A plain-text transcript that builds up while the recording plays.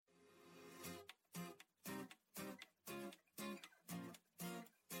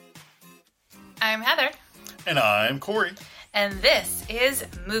I'm Heather. And I'm Corey. And this is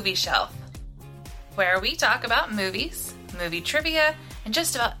Movie Shelf, where we talk about movies, movie trivia, and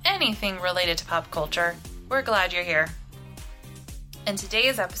just about anything related to pop culture. We're glad you're here. In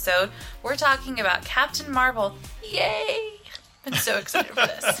today's episode, we're talking about Captain Marvel. Yay! I'm so excited for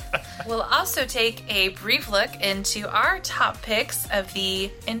this. We'll also take a brief look into our top picks of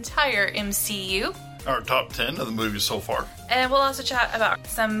the entire MCU. Our top 10 of the movies so far. And we'll also chat about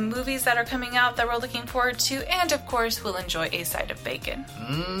some movies that are coming out that we're looking forward to. And, of course, we'll enjoy a side of bacon.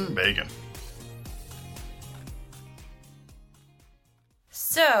 Bacon.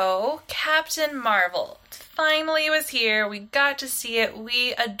 So, Captain Marvel finally was here. We got to see it.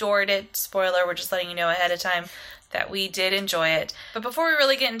 We adored it. Spoiler, we're just letting you know ahead of time that we did enjoy it. But before we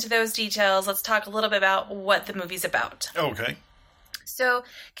really get into those details, let's talk a little bit about what the movie's about. Okay. So,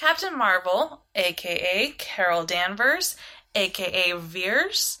 Captain Marvel, a.k.a. Carol Danvers, a.k.a.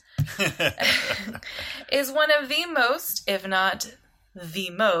 Veers, is one of the most, if not the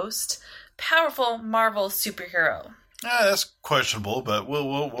most, powerful Marvel superhero. That's questionable, but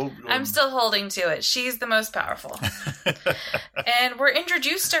we'll... I'm still holding to it. She's the most powerful. And we're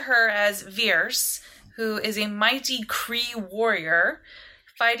introduced to her as Veers, who is a mighty Kree warrior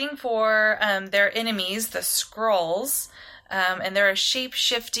fighting for their enemies, the Skrulls. And they're a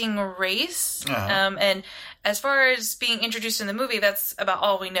shape-shifting race. And as far as being introduced in the movie, that's about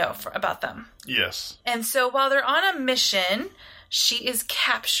all we know about them. Yes. And so while they're on a mission, she is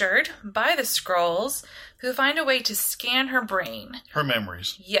captured by the Skrulls, who find a way to scan her brain. Her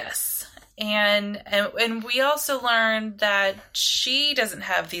memories. Yes. And we also learned that she doesn't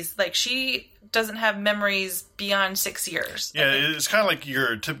have these, she doesn't have memories beyond 6 years. Yeah, it's kind of like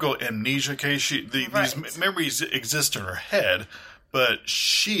your typical amnesia case. These memories exist in her head, but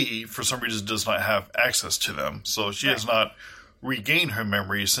she, for some reason, does not have access to them. So she has not regained her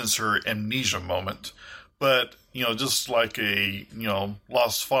memories since her amnesia moment. But, just like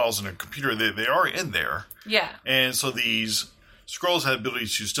lost files in a computer, they are in there. Yeah. And so these Skrulls have the ability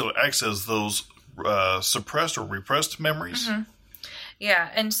to still access those suppressed or repressed memories. Mm-hmm. Yeah,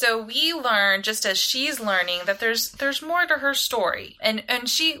 and so we learn, just as she's learning, that there's more to her story. And I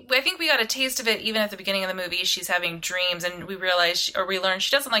think we got a taste of it even at the beginning of the movie. She's having dreams, and we learn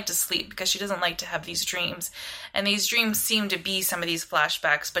she doesn't like to sleep because she doesn't like to have these dreams. And these dreams seem to be some of these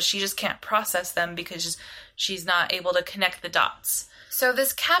flashbacks, but she just can't process them because she's not able to connect the dots. So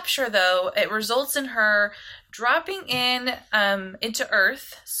this capture, though, it results in her dropping into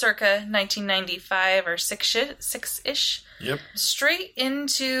Earth circa 1995 or six-ish. Yep. Straight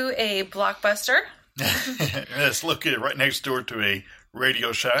into a Blockbuster. It's located right next door to a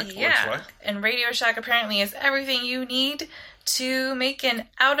Radio Shack. Yeah. Looks like. And Radio Shack apparently is everything you need to make an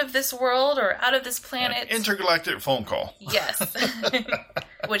out-of-this-world or out-of-this-planet... intergalactic phone call. Yes.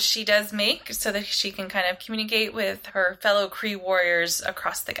 Which she does make so that she can kind of communicate with her fellow Kree warriors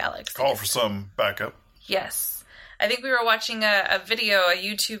across the galaxy. Call for some backup. Yes. I think we were watching a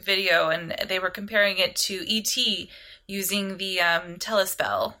YouTube video, and they were comparing it to E.T., using the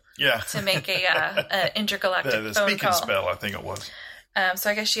telespell to make a intergalactic phone call. The speaking spell, I think it was. So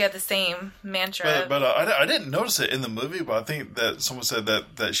I guess she had the same mantra. But I didn't notice it in the movie, but I think that someone said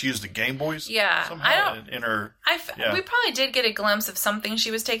that she used the Game Boys. Yeah. Somehow in her... We probably did get a glimpse of something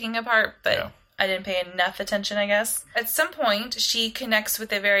she was taking apart, but I didn't pay enough attention, I guess. At some point, she connects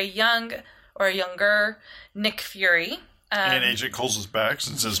with a very young or younger Nick Fury. And Agent Coulson's back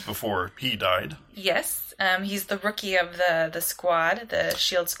since this before he died. Yes. He's the rookie of the squad, the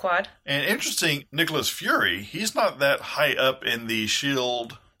S.H.I.E.L.D. squad. And interesting, Nicholas Fury, he's not that high up in the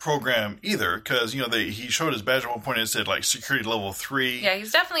S.H.I.E.L.D. program either, because, he showed his badge at one point and it said, security level 3. Yeah,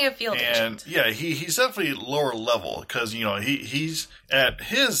 he's definitely a field agent. And, yeah, he's definitely lower level, because, he's, at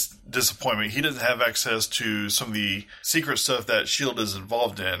his disappointment, he doesn't have access to some of the secret stuff that S.H.I.E.L.D. is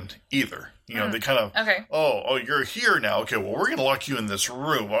involved in either. They kind of, oh, you're here now. Okay, well, we're going to lock you in this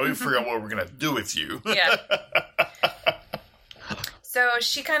room while we figure out what we're going to do with you. Yeah. So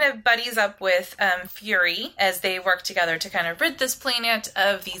she kind of buddies up with Fury as they work together to kind of rid this planet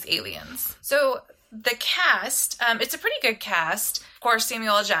of these aliens. So the cast, it's a pretty good cast. Of course,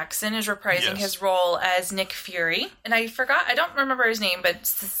 Samuel L. Jackson is reprising his role as Nick Fury. And I don't remember his name, but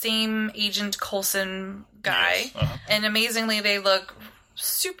it's the same Agent Coulson guy. Yes. Uh-huh. And amazingly, they look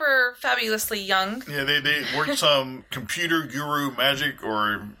super fabulously young. Yeah, they worked some computer guru magic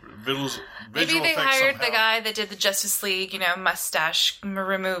or visual Maybe they effects hired somehow. the guy that did the Justice League, mustache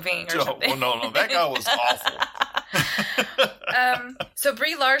removing or something. Well, no, that guy was awful. So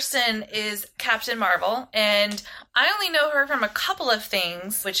Brie Larson is Captain Marvel, and I only know her from a couple of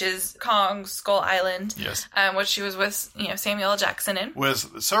things, which is Kong Skull Island, yes, which she was with Samuel L. Jackson in.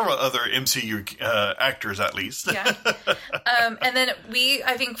 With several other MCU actors, at least. Yeah. And then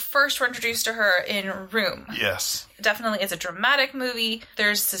I think, first were introduced to her in Room. Yes. Definitely, it's a dramatic movie.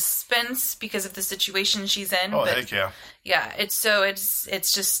 There's suspense because of the situation she's in. Oh, heck yeah. Yeah, it's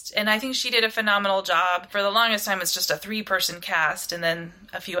just, and I think she did a phenomenal job. For the longest time, it's just a 3-person cast, and then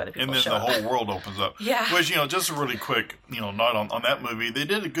a few other people and then show the up. whole world opens up. Yeah. Which, just a really quick, note on that movie, they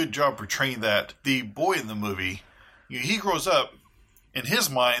did a good job portraying that the boy in the movie, he grows up, in his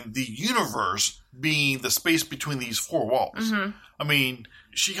mind, the universe being the space between these 4 walls. Mm-hmm. I mean,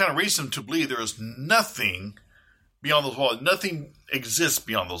 she kind of raised him to believe there is nothing beyond those walls. Nothing exists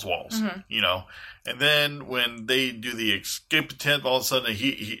beyond those walls, Mm-hmm. And then when they do the escape attempt, all of a sudden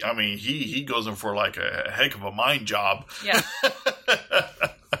he goes in for like a heck of a mind job. Yeah.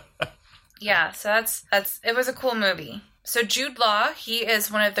 Yeah, so it was a cool movie. So Jude Law, he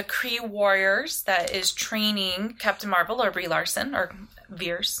is one of the Kree warriors that is training Captain Marvel, or Brie Larson, or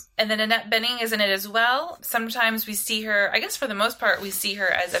Veers. And then Annette Bening is in it as well. Sometimes we see her, I guess for the most part, we see her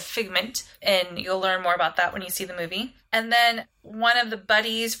as a Figment, and you'll learn more about that when you see the movie. And then one of the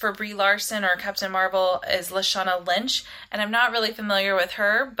buddies for Brie Larson, or Captain Marvel, is Lashana Lynch. And I'm not really familiar with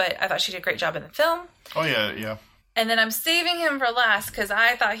her, but I thought she did a great job in the film. Oh, yeah. And then I'm saving him for last because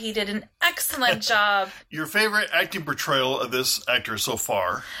I thought he did an excellent job. Your favorite acting portrayal of this actor so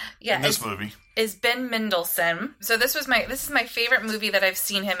far in this movie is Ben Mendelsohn. So this is my favorite movie that I've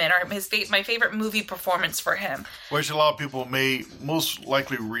seen him in, or my favorite movie performance for him. Which a lot of people may most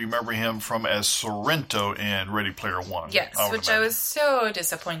likely remember him from as Sorrento in Ready Player One. Yes, which I was so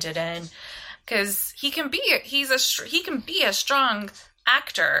disappointed in, because he can be a strong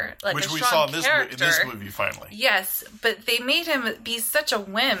actor, like which a we strong saw in this movie finally. Yes, but they made him be such a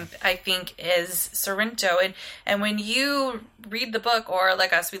wimp, I think, as Sorrento. And when you read the book, or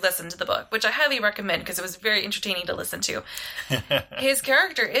like us, we listen to the book, which I highly recommend because it was very entertaining to listen to. His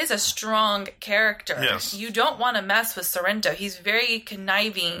character is a strong character. Yes. You don't want to mess with Sorrento. He's very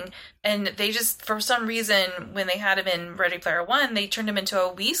conniving. And they just, for some reason, when they had him in Ready Player One, they turned him into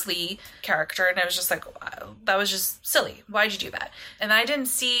a Weasley character. And I was just like, wow, that was just silly. Why'd you do that? And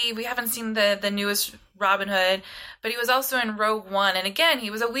we haven't seen the newest Robin Hood, but he was also in Rogue One. And again, he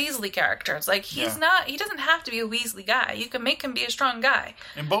was a Weasley character. It's like, he doesn't have to be a Weasley guy. You can make him be a strong guy.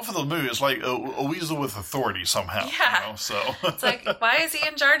 In both of the movies, like a Weasel with authority somehow. Yeah. So it's like, why is he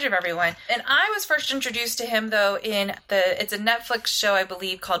in charge of everyone? And I was first introduced to him, though, it's a Netflix show, I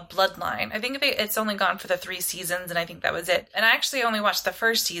believe, called Bloodline. I think it's only gone for the 3 seasons, and I think that was it. And I actually only watched the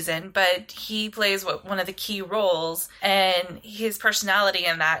first season, but he plays one of the key roles, and his personality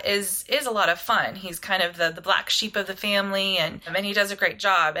in that is a lot of fun. He's kind of the black sheep of the family, and he does a great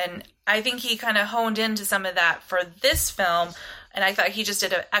job. And I think he kind of honed into some of that for this film, and I thought he just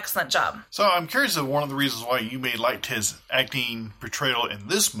did an excellent job. So I'm curious if one of the reasons why you may liked his acting portrayal in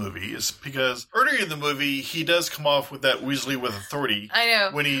this movie is because earlier in the movie, he does come off with that Weasley with authority. I know.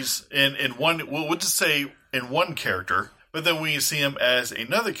 When he's in one, we'll just say in one character. But then when you see him as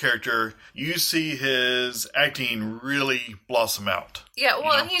another character, you see his acting really blossom out. Yeah,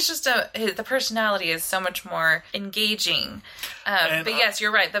 well, and he's just the personality is so much more engaging. But yes,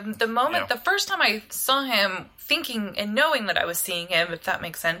 you're right. The moment, the first time I saw him, thinking and knowing that I was seeing him, if that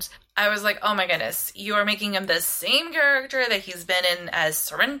makes sense, I was like, oh my goodness, you are making him the same character that he's been in as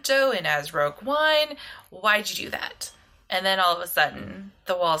Sorrento and as Rogue One. Why'd you do that? And then all of a sudden,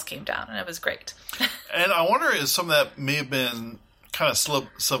 the walls came down, and it was great. And I wonder if some of that may have been kind of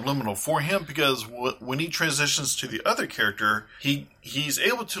subliminal for him, because when he transitions to the other character, he's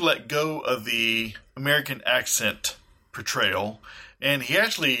able to let go of the American accent portrayal, and he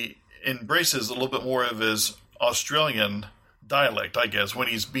actually embraces a little bit more of his Australian dialect, I guess, when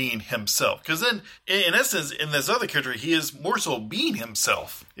he's being himself. Because then, in essence, in this other character, he is more so being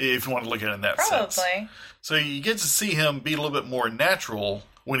himself, if you want to look at it in that sense. Probably. So you get to see him be a little bit more natural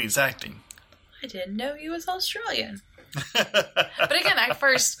when he's acting. I didn't know he was Australian. But again, I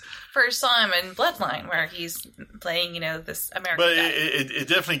first saw him in Bloodline, where he's playing, this American But guy. it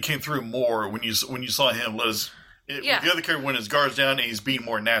definitely came through more when you saw him the other character when his guard's down and he's being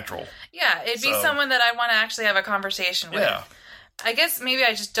more natural. Yeah, it'd be someone that I want to actually have a conversation with. Yeah. I guess maybe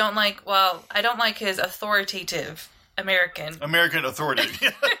I just don't like, I don't like his authoritative American authority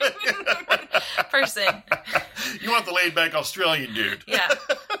person. You want the laid back Australian dude. Yeah.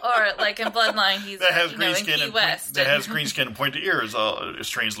 Or like in Bloodline, he's that has green skin in Key West. That has green skin and pointed ears,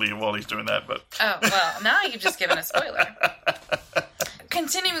 strangely, while he's doing that. But oh, well, now you've just given a spoiler.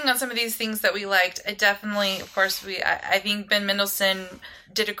 continuing on some of these things that we liked, I definitely, of course, I think Ben Mendelsohn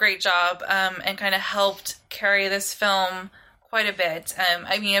did a great job and kind of helped carry this film quite a bit.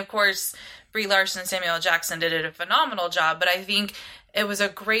 I mean, of course, Brie Larson and Samuel L. Jackson did a phenomenal job, but I think it was a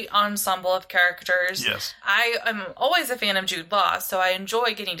great ensemble of characters. Yes. I am always a fan of Jude Law, so I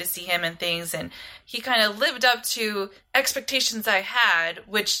enjoy getting to see him in things, and he kind of lived up to expectations I had,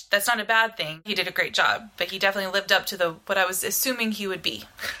 which that's not a bad thing. He did a great job, but he definitely lived up to what I was assuming he would be.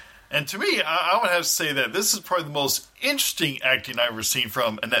 And to me, I would have to say that this is probably the most interesting acting I've ever seen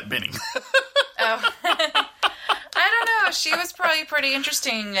from Annette Bening. Oh. I don't know. She was probably pretty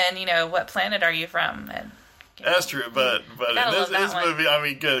interesting, and, What Planet Are You From? And that's true, but in this movie, I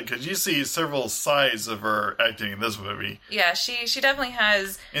mean, good, because you see several sides of her acting in this movie. Yeah, she definitely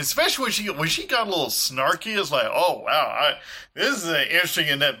has. And especially when she got a little snarky, it's like, oh, wow, this is an interesting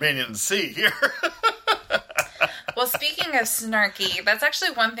Annette Bening to see here. Well, speaking of snarky, that's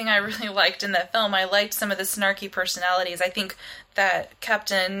actually one thing I really liked in that film. I liked some of the snarky personalities. I think that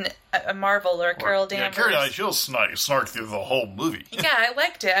Captain Marvel or Carol Danvers... Yeah, Carol, she'll snark through the whole movie. Yeah, I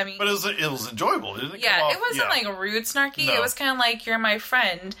liked it. I mean... But it was enjoyable, didn't it? Yeah, it wasn't like rude snarky. No. It was kind of like, you're my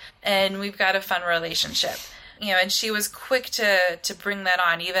friend, and we've got a fun relationship. And she was quick to bring that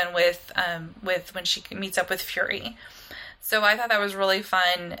on, even with when she meets up with Fury. So I thought that was really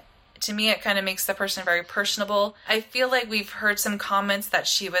fun. To me, it kind of makes the person very personable. I feel like we've heard some comments that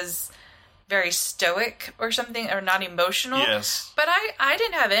she was very stoic or something, or not emotional. Yes. But I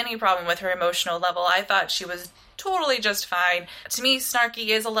didn't have any problem with her emotional level. I thought she was totally just fine. To me, snarky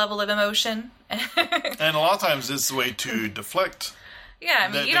is a level of emotion. And a lot of times it's a way to deflect. Yeah,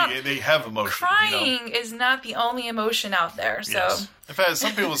 I mean, they have emotion. Crying is not the only emotion out there. So, yes. In fact,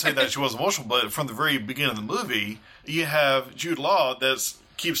 some people say that she was emotional, but from the very beginning of the movie, you have Jude Law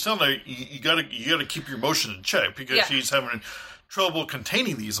keeps telling her you gotta keep your emotions in check because she's having trouble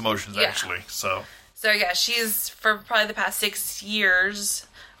containing these emotions actually. So yeah, she's for probably the past 6 years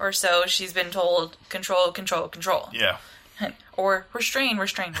or so, she's been told control. Yeah. Or restrain.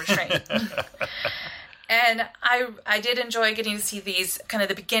 And I did enjoy getting to see these kind of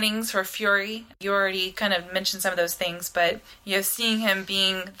the beginnings for Fury. You already kind of mentioned some of those things, but seeing him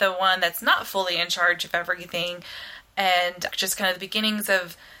being the one that's not fully in charge of everything, and just kind of the beginnings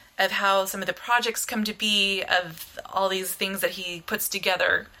of how some of the projects come to be, of all these things that he puts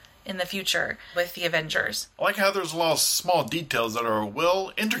together in the future with the Avengers. I like how there's a lot of small details that are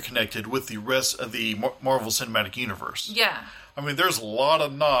well interconnected with the rest of the Marvel Cinematic Universe. Yeah. I mean, there's a lot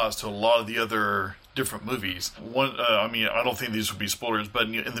of nods to a lot of the other different movies. I don't think these would be spoilers, but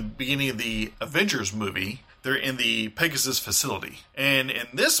in the beginning of the Avengers movie, they're in the Pegasus facility. And in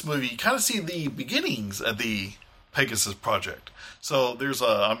this movie, you kind of see the beginnings of the Pegasus project. So there's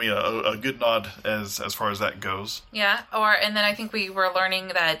a good nod as far as that goes. Yeah, and then I think we were learning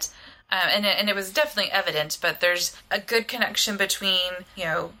that, and it was definitely evident, but there's a good connection between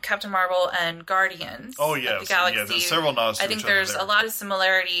Captain Marvel and Guardians. Oh yes, of the Galaxy. Yeah, there's several nods. I think there's a lot of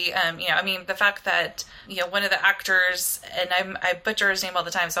similarity. The fact that one of the actors, and I butcher his name all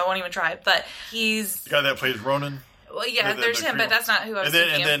the time, so I won't even try. But he's the guy that plays Ronan. Well, yeah, there's him, but that's not who I was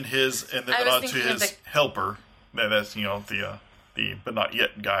thinking. And then the nod to his helper. That's the but not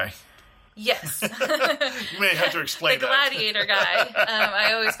yet guy. Yes. You may have to explain the gladiator guy.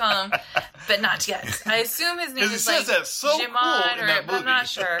 I always call him, but not yet. I assume his name is like that's so Jimon, cool in that movie. I'm not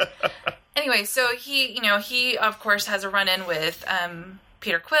sure. Anyway, so he of course has a run-in with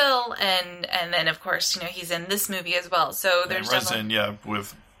Peter Quill, and then of course he's in this movie as well. So there's definitely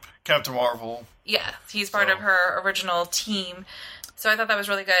with Captain Marvel. Yeah, he's part of her original team. So I thought that was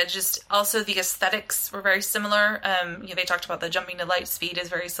really good. Just also the aesthetics were very similar. They talked about the jumping to light speed is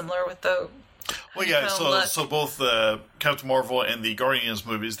very similar with the. Well, yeah. So both Captain Marvel and the Guardians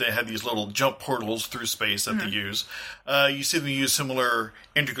movies, they had these little jump portals through space that they use. You see them use similar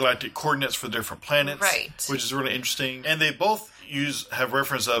intergalactic coordinates for different planets, right? Which is really interesting. And they both have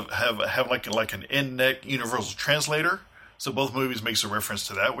reference of have like an in-neck universal translator. So both movies makes a reference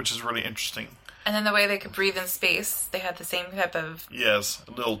to that, which is really interesting. And then the way they could breathe in space, they had the same type of... Yes,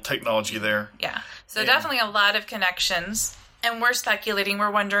 a little technology there. Yeah. So definitely a lot of connections. And we're speculating, we're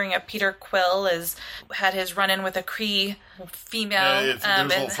wondering if Peter Quill had his run-in with a Kree female. Yeah, there's a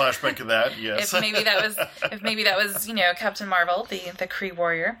little flashback of that, yes. If maybe that was Captain Marvel, the Kree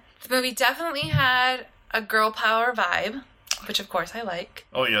warrior. The movie definitely had a girl power vibe, which of course I like.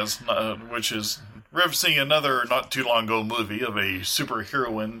 Oh yes, which is... referencing another not too long ago movie of a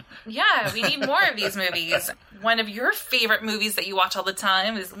superheroine. Yeah, we need more of these movies. One of your favorite movies that you watch all the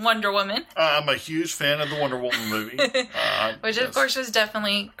time is Wonder Woman. I'm a huge fan of the Wonder Woman movie. Which, of course, was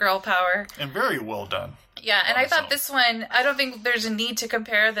definitely girl power. And very well done. Yeah, and I thought this one, I don't think there's a need to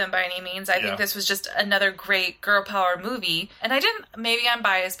compare them by any means. I think this was just another great girl power movie. And maybe I'm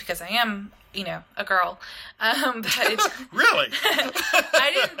biased because I am, a girl. But really?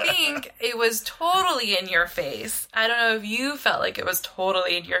 I didn't think it was totally in your face. I don't know if you felt like it was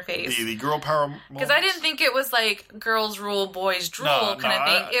totally in your face. The girl power because I didn't think it was like girls rule, boys drool kind of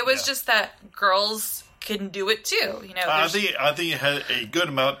thing. It was just that girls can do it too. I think it had a good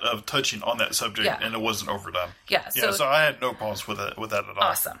amount of touching on that subject, and it wasn't overdone. Yeah. So I had no problems with that at all.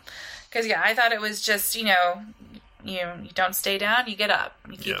 Awesome. Because I thought it was just you don't stay down, you get up,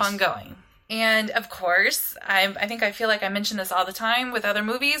 you keep on going. And of course, I feel like I mention this all the time with other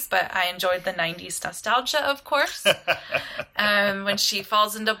movies, but I enjoyed the 90s nostalgia, of course. When she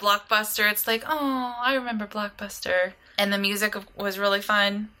falls into Blockbuster, it's like, oh, I remember Blockbuster. And the music was really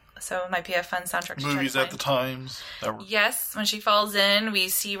fun. So my PF Fun soundtrack. Movies at the times. Yes, when she falls in, we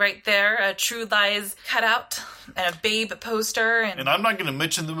see right there a True Lies cutout and a Babe poster. And I'm not going to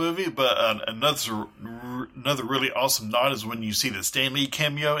mention the movie, but another really awesome nod is when you see the Stan Lee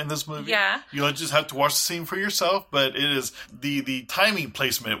cameo in this movie. Yeah. You'll just have to watch the scene for yourself, but it is the timing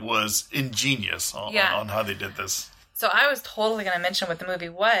placement was ingenious on how they did this. So I was totally going to mention what the movie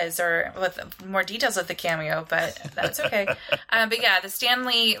was, or with more details of the cameo, but that's okay. But yeah, the Stan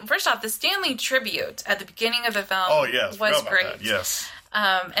Lee tribute at the beginning of the film was great. Yes.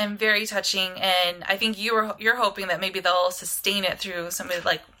 And very touching. And I think you're hoping that maybe they'll sustain it through somebody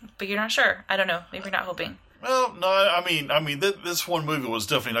but you're not sure. I don't know. Maybe you're not hoping. Well, no, I mean, this one movie was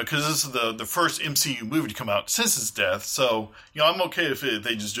definitely not, because this is the first MCU movie to come out since his death. So, I'm okay if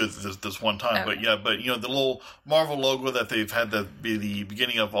they just do it this one time. Okay. But the little Marvel logo that they've had that be the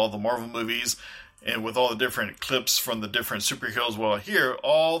beginning of all the Marvel movies, and with all the different clips from the different superheroes. Well, here,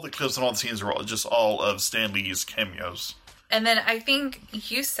 all the clips and all the scenes are just all of Stan Lee's cameos. And then I think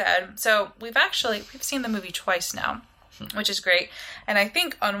you said, so we've seen the movie twice now, which is great. And I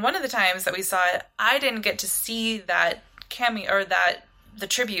think on one of the times that we saw it, I didn't get to see that cameo or the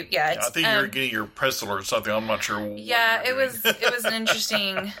tribute yet. Yeah, I think you're getting your pretzel or something. I'm not sure. It was an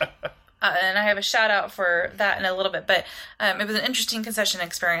interesting. And I have a shout out for that in a little bit, but it was an interesting concession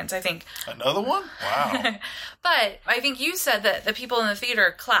experience, I think. Another one? Wow. But I think you said that the people in the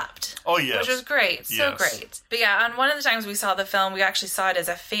theater clapped. Oh, yes. Which was great. So great. But yeah, on one of the times we saw the film, we actually saw it as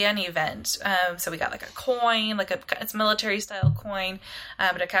a fan event. So we got a coin, it's military style coin,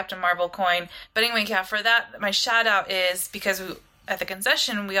 but a Captain Marvel coin. But anyway, for that, my shout out is because at the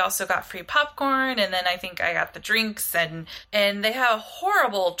concession, we also got free popcorn, and then I think I got the drinks, and they have a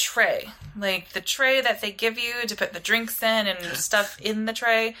horrible tray. The tray that they give you to put the drinks in and stuff in the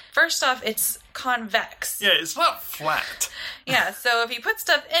tray. First off, it's convex. Yeah, it's not flat. Yeah, so if you put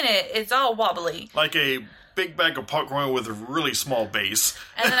stuff in it, it's all wobbly. Like a big bag of popcorn with a really small base.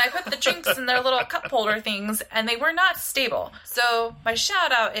 And then I put the drinks in their little cup holder things, and they were not stable. So my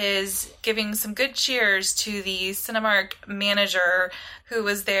shout out is giving some good cheers to the Cinemark manager who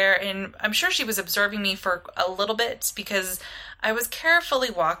was there, and I'm sure she was observing me for a little bit because I was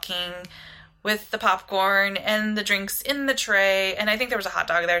carefully walking with the popcorn and the drinks in the tray, and I think there was a hot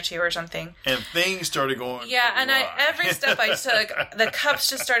dog there too or something. And things started going. Yeah, and every step I took, the cups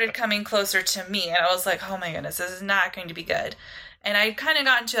just started coming closer to me, and I was like, oh my goodness, this is not going to be good. And I'd kind of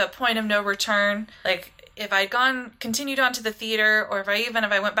gotten to a point of no return. If I'd continued on to the theater, or if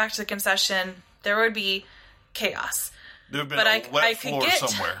I went back to the concession, there would be chaos. There would have been a wet floor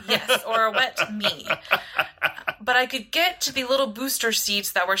somewhere. Yes, or a wet me. But I could get to the little booster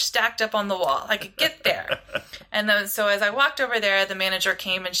seats that were stacked up on the wall. I could get there. And then, so as I walked over there, the manager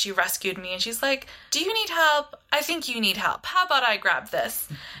came and she rescued me. And she's like, do you need help? I think you need help. How about I grab this?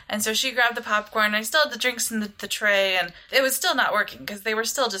 And so she grabbed the popcorn. I still had the drinks in the tray. And it was still not working because they were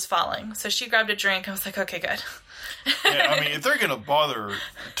still just falling. So she grabbed a drink. I was like, okay, good. Yeah, if they're going to bother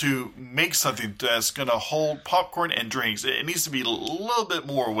to make something that's going to hold popcorn and drinks, it needs to be a little bit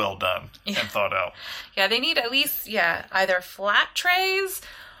more well done and thought out. Yeah, they need at least, either flat trays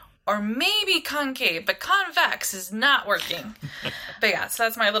or maybe concave, but convex is not working. But yeah, so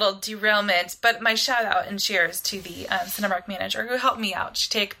that's my little derailment. But my shout out and cheers to the Cinemark manager who helped me out.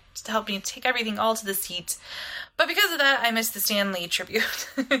 She helped me take everything all to the seat. But because of that, I missed the Stan Lee tribute.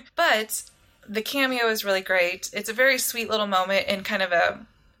 But the cameo is really great. It's a very sweet little moment in kind of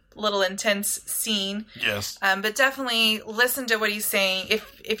little intense scene. Yes. But definitely listen to what he's saying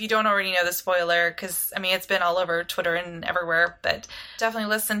if you don't already know the spoiler, because, I mean, it's been all over Twitter and everywhere, but definitely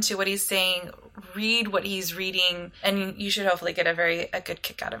listen to what he's saying, read what he's reading, and you should hopefully get a good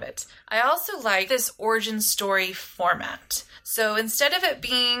kick out of it. I also like this origin story format. So instead of it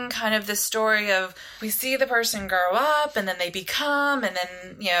being kind of the story of we see the person grow up and then they become and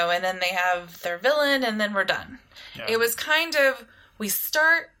then, and then they have their villain and then we're done. Yeah. It was kind of, we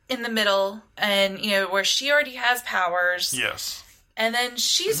start in the middle and, where she already has powers. Yes. And then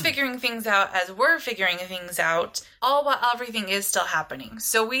she's figuring things out as we're figuring things out, all while everything is still happening.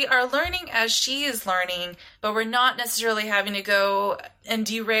 So we are learning as she is learning, but we're not necessarily having to go and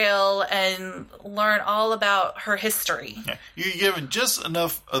derail and learn all about her history. Yeah. You're given just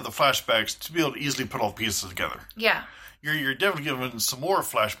enough of the flashbacks to be able to easily put all the pieces together. Yeah. You're definitely given some more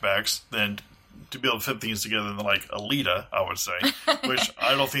flashbacks than to be able to fit things together than like Alita, I would say, which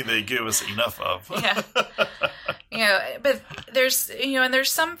I don't think they give us enough of. Yeah. But there's, and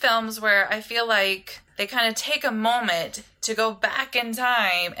there's some films where I feel like they kind of take a moment to go back in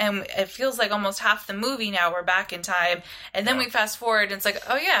time, and it feels like almost half the movie now we're back in time, and then we fast forward and it's like,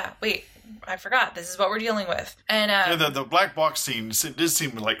 oh yeah, wait, I forgot, this is what we're dealing with. And the black box scene did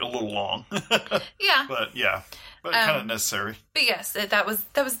seem like a little long. Yeah. But kind of necessary. But yes, that was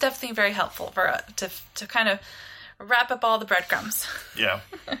definitely very helpful for to kind of wrap up all the breadcrumbs. Yeah.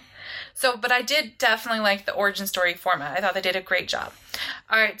 But I did definitely like the origin story format. I thought they did a great job.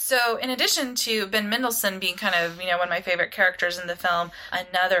 All right, so in addition to Ben Mendelsohn being kind of, one of my favorite characters in the film,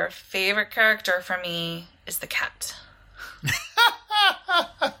 another favorite character for me is the cat.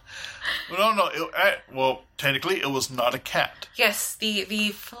 Well, technically, it was not a cat. Yes, the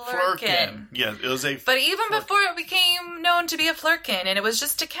Flerken. Yes, it was a But even Flerken. before it became known to be a Flerken, and it was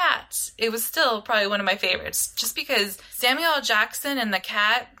just a cat, it was still probably one of my favorites. Just because Samuel L. Jackson and the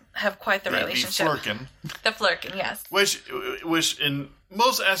cat have quite the relationship. The Flerken. The Flerken, yes. Which in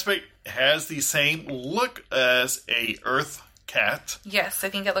most aspect has the same look as a Earth cat. Yes, I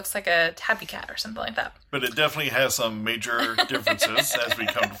think it looks like a tabby cat or something like that. But it definitely has some major differences as we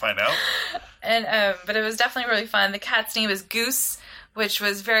come to find out. And but it was definitely really fun. The cat's name is Goose, which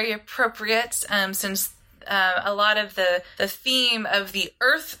was very appropriate since a lot of the theme of the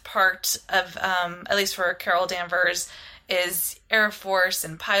Earth part of, at least for Carol Danvers, is Air Force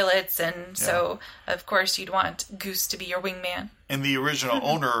and pilots, and so of course you'd want Goose to be your wingman. And the original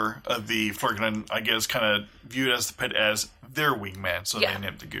owner of the Flerken, I guess, kind of viewed as the pet as their wingman, so they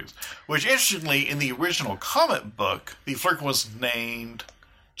named the Goose. Which, interestingly, in the original comic book, the Flerken was named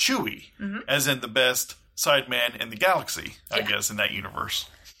Chewie, as in the best sideman in the galaxy, I guess, in that universe.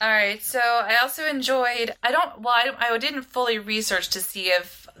 All right, so I also enjoyed. I didn't fully research to see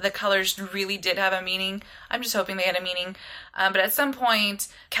if the colors really did have a meaning. I'm just hoping they had a meaning. But at some point,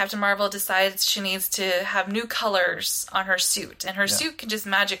 Captain Marvel decides she needs to have new colors on her suit, and her suit can just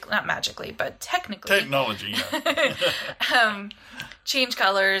not magically, but technology, change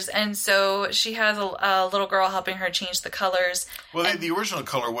colors. And so she has a little girl helping her change the colors. Well, the original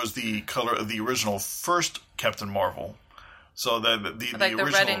color was the color of the original first Captain Marvel. So the original,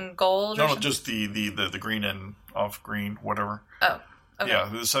 the red and gold? No, just the green and off green, whatever. Oh, okay.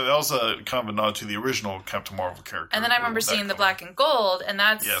 Yeah, so that was a kind of a nod to the original Captain Marvel character. And then I remember seeing the black and gold, and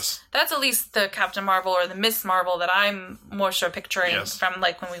that's at least the Captain Marvel or the Miss Marvel that I'm more so picturing from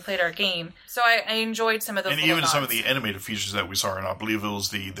like when we played our game. So I enjoyed some of those. And even some of the animated features that we saw, and I believe it was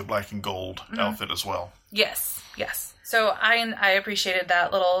the black and gold outfit as well. Yes. So I appreciated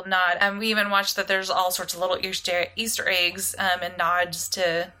that little nod. And we even watched that there's all sorts of little Easter eggs and nods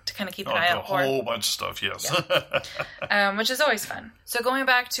to kind of keep an eye out for. A whole bunch of stuff, yes. Yeah. Which is always fun. So going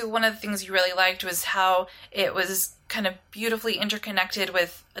back to one of the things you really liked was how it was kind of beautifully interconnected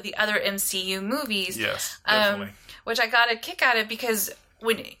with the other MCU movies. Yes, definitely. Which I got a kick out of because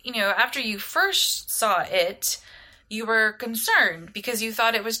when, after you first saw it, you were concerned because you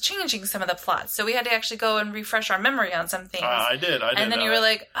thought it was changing some of the plots. So we had to actually go and refresh our memory on some things. I did. And then you were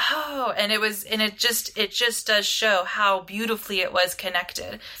like, oh, and it just does show how beautifully it was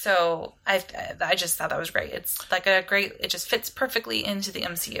connected. So I just thought that was great. It's like it just fits perfectly into the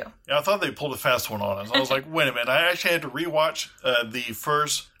MCU. Yeah, I thought they pulled a fast one on us. I was like, wait a minute. I actually had to rewatch the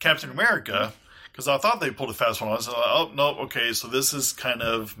first Captain America because I thought they pulled a fast one on us. I was like, oh, no, okay, so this is kind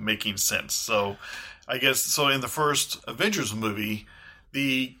of making sense. So I guess, so in the first Avengers movie,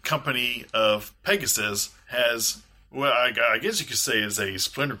 the company of Pegasus has, well, I guess you could say is a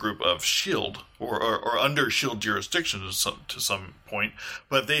splinter group of S.H.I.E.L.D. or under S.H.I.E.L.D. jurisdiction to some point,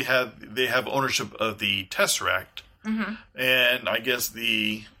 but they have ownership of the Tesseract, and I guess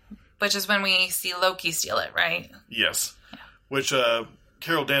which is when we see Loki steal it, right? Yes. Yeah. Which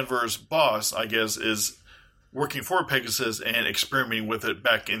Carol Danvers' boss, I guess, is working for Pegasus and experimenting with it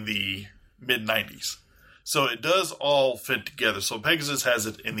back in the mid-90s. So it does all fit together. So Pegasus has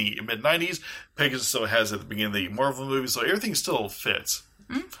it in the mid-90s. Pegasus still has it at the beginning of the Marvel movie. So everything still fits.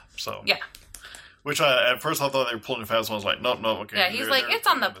 Mm-hmm. So yeah. Which at first I thought they were pulling it fast. And I was like, no, okay. Yeah, he's like, it's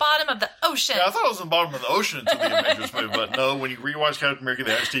on the bottom of the ocean. Yeah, I thought it was on the bottom of the ocean until the Avengers movie. But no, when you rewatch Captain America,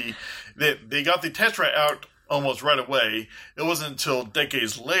 they got the Tesseract out almost right away. It wasn't until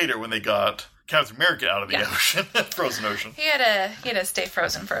decades later when they got Captain America out of the ocean, frozen ocean. He had to stay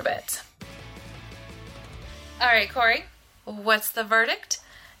frozen for a bit. All right, Corey, what's the verdict?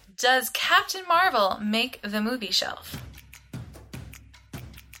 Does Captain Marvel make the movie shelf?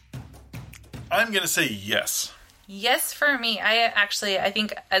 I'm going to say yes. Yes, for me. I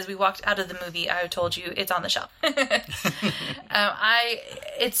think as we walked out of the movie, I told you it's on the shelf.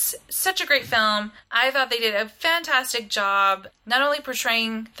 It's such a great film. I thought they did a fantastic job, not only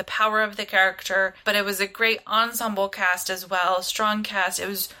portraying the power of the character, but it was a great ensemble cast as well, strong cast. It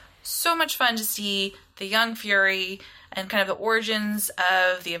was so much fun to see the young Fury and kind of the origins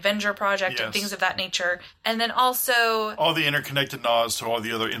of the Avenger Project and things of that nature. And then also... all the interconnected nods to all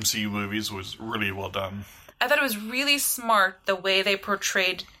the other MCU movies was really well done. I thought it was really smart the way they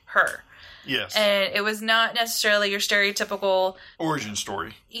portrayed her. Yes. And it was not necessarily your stereotypical... origin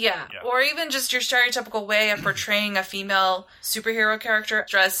story. Yeah. Or even just your stereotypical way of portraying a female superhero character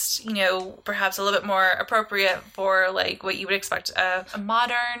dressed, perhaps a little bit more appropriate for, like, what you would expect a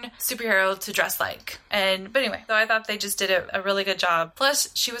modern superhero to dress like. But anyway, so I thought they just did a really good job. Plus,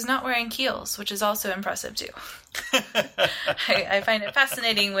 she was not wearing heels, which is also impressive, too. I find it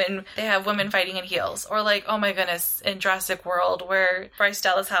fascinating when they have women fighting in heels. Or like, oh my goodness, in Jurassic World, where Bryce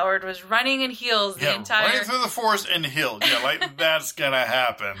Dallas Howard was running in heels the entire... running through the forest in heels. Yeah, like, that's gonna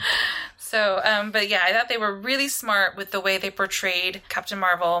happen. So, but yeah, I thought they were really smart with the way they portrayed Captain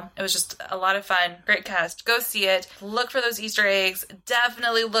Marvel. It was just a lot of fun. Great cast. Go see it. Look for those Easter eggs.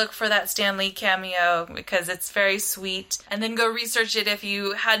 Definitely look for that Stan Lee cameo because it's very sweet. And then go research it if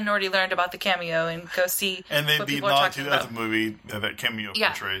you hadn't already learned about the cameo and go see and then the nod to the other movie that cameo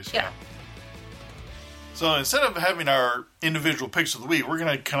portrays. Yeah. So instead of having our individual picks of the week, we're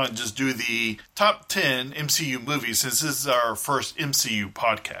going to kind of just do the top 10 MCU movies since this is our first MCU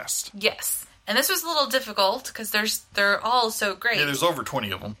podcast. Yes. And this was a little difficult because they're all so great. Yeah, there's over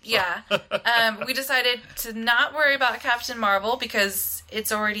 20 of them. So. Yeah. We decided to not worry about Captain Marvel because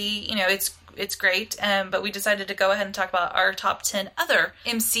it's already, it's great. But we decided to go ahead and talk about our top 10 other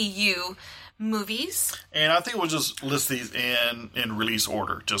MCU movies. And I think we'll just list these in release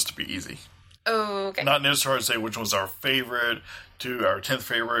order just to be easy. Okay. Not necessarily say which one's our favorite to our 10th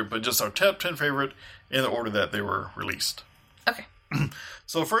favorite, but just our top 10 favorite in the order that they were released. Okay.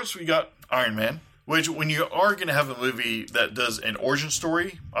 So first we got Iron Man, which when you are going to have a movie that does an origin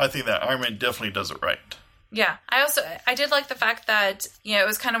story, I think that Iron Man definitely does it right. Yeah. I did like the fact that, it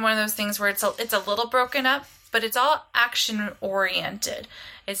was kind of one of those things where it's a little broken up, but it's all action oriented.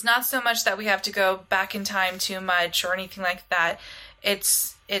 It's not so much that we have to go back in time too much or anything like that.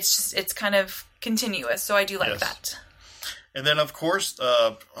 It's kind of continuous, so I do like that. And then, of course,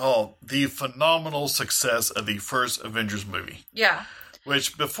 the phenomenal success of the first Avengers movie. Yeah.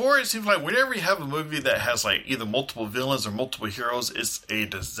 Which, before, it seems like whenever you have a movie that has, like, either multiple villains or multiple heroes, it's a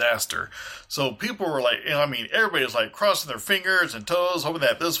disaster. So people were like, everybody was, like, crossing their fingers and toes, hoping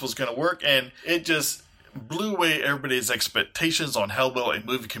that this was going to work, and it just blew away everybody's expectations on how well a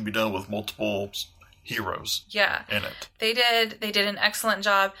movie can be done with multiple heroes in it. They did an excellent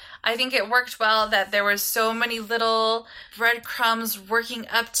job. I think it worked well that there were so many little breadcrumbs working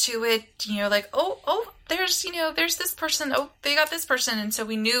up to it, like, there's this person, they got this person, and so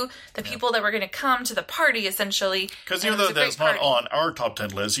we knew the people that were going to come to the party, essentially. Because even though that's not on our top 10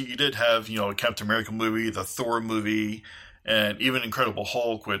 list, you did have, Captain America movie, the Thor movie, and even Incredible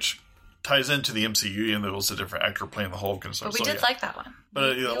Hulk, which ties into the MCU, even though it was a different actor playing the Hulk and stuff. But we did like that one.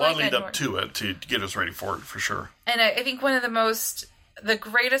 But a lot lead up to it to get us ready for it, for sure. And I think one of the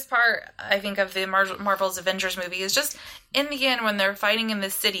greatest part, I think, of the Marvel's Avengers movie is just in the end when they're fighting in the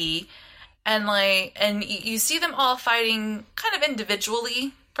city, and you see them all fighting kind of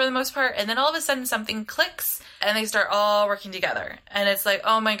individually for the most part, and then all of a sudden something clicks and they start all working together, and it's like,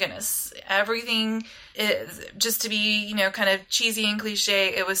 oh my goodness, everything is, just to be kind of cheesy and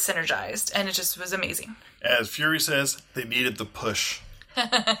cliche, it was synergized, and it just was amazing. As Fury says, they needed the push.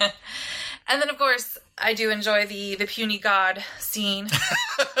 And then, of course, I do enjoy the puny god scene.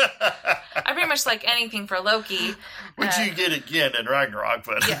 I pretty much like anything for Loki. Which you get again in Ragnarok,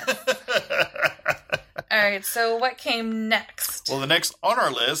 but... Yes. All right, so what came next? Well, the next on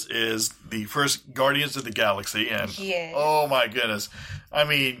our list is the first Guardians of the Galaxy, and oh my goodness, I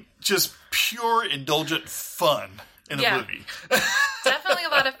mean, just pure indulgent fun in a movie. Definitely a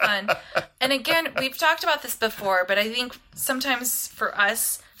lot of fun. And again, we've talked about this before, but I think sometimes for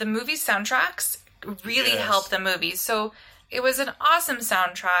us, the movie soundtracks really help the movie. So it was an awesome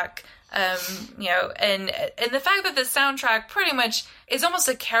soundtrack. You know, and the fact that the soundtrack pretty much is almost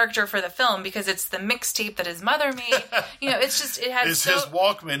a character for the film because it's the mixtape that his mother made. You know, it's just, it has it's his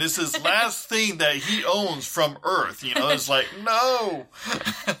Walkman. It's his last thing that he owns from Earth. You know, it's like, no.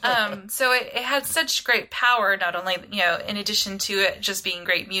 So it had such great power, not only, you know, in addition to it just being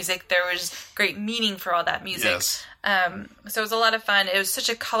great music, there was great meaning for all that music. Yes. So it was a lot of fun. It was such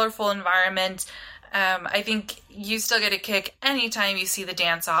a colorful environment. I think you still get a kick anytime you see the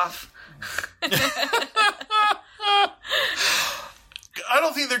dance off. I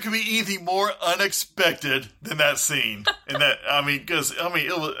don't think there could be anything more unexpected than that scene. And that, I mean, because you're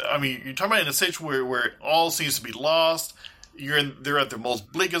talking about in a situation where it all seems to be lost. They're at their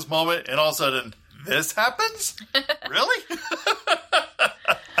most bleakest moment, and all of a sudden, this happens. Really?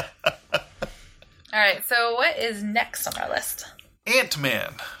 All right. So, what is next on our list?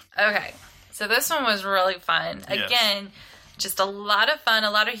 Ant-Man. Okay. So this one was really fun. Yes. Again, just a lot of fun,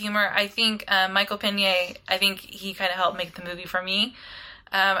 a lot of humor. I think Michael Pena, I think he kind of helped make the movie for me.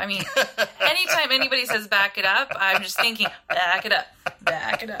 I mean, anytime anybody says back it up, I'm just thinking, back it up,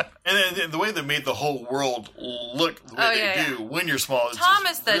 back it up. And the way they made the whole world look the way they do when you're small is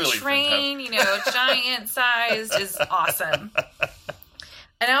Thomas the really Train, fantastic. you know, giant sized is awesome.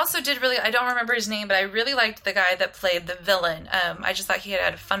 And I also I don't remember his name, but I really liked the guy that played the villain. I just thought he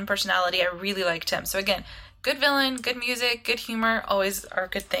had a fun personality. I really liked him. So again, good villain, good music, good humor, always are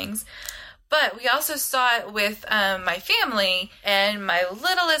good things. But we also saw it with my family, and my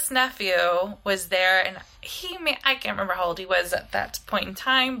littlest nephew was there, and I can't remember how old he was at that point in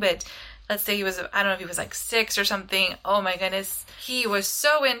time, but let's say he was, I don't know if he was like 6 or something. Oh my goodness. He was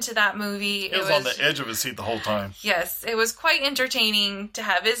so into that movie. He was on the edge of his seat the whole time. Yes. It was quite entertaining to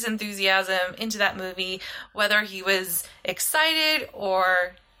have his enthusiasm into that movie, whether he was excited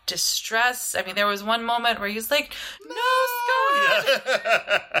or distressed. I mean, there was one moment where he was like, no, Scott!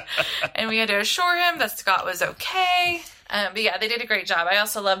 Yeah. And we had to assure him that Scott was okay. But yeah, they did a great job. I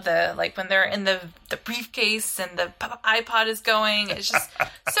also love when they're in the briefcase and the iPod is going. It's just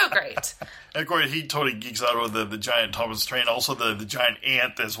so great. And of course, he totally geeks out over the giant Thomas Train, also the giant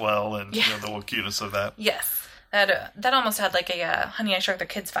ant as well, and you know, the whole cuteness of that. Yes. That almost had like a Honey, I Shrunk the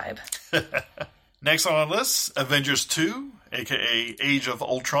Kids vibe. Next on our list, Avengers 2, a.k.a. Age of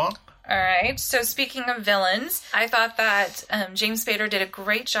Ultron. All right. So speaking of villains, I thought that James Spader did a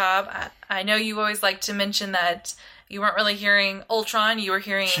great job. I know you always like to mention that you weren't really hearing Ultron, you were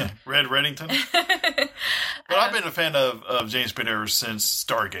hearing Red Reddington. But I've been a fan of James Spader since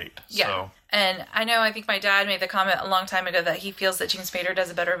Stargate. Yeah. So. And I think my dad made the comment a long time ago that he feels that James Spader does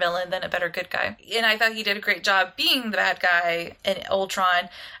a better villain than a better good guy. And I thought he did a great job being the bad guy in Ultron.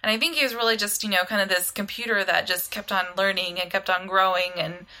 And I think he was really just, you know, kind of this computer that just kept on learning and kept on growing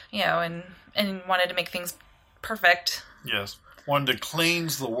and, you know, and wanted to make things perfect. Yes. Wanted to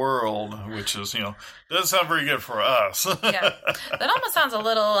cleanse the world, which is, you know, doesn't sound very good for us. Yeah. That almost sounds a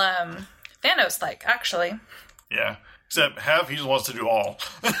little Thanos-like, actually. Yeah. Except half he just wants to do all.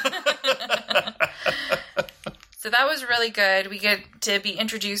 So that was really good. We get to be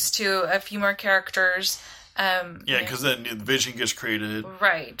introduced to a few more characters. Yeah, because then the Vision gets created.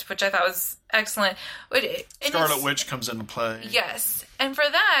 Right, which I thought was excellent. Scarlet Witch comes into play. Yes. And for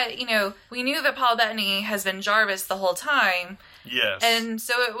that, you know, we knew that Paul Bettany has been Jarvis the whole time. Yes. And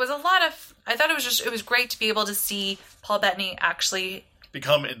so it was I thought it was great to be able to see Paul Bettany actually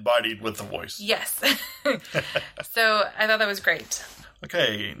become embodied with the voice. Yes. So I thought that was great.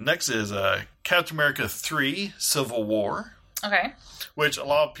 Okay, next is Captain America 3, Civil War. Okay. Which a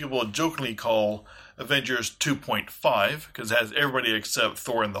lot of people jokingly call Avengers 2.5, because it has everybody except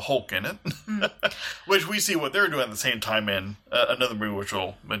Thor and the Hulk in it. Which we see what they're doing at the same time in another movie, which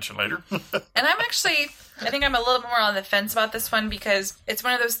we'll mention later. And I think I'm a little bit more on the fence about this one, because it's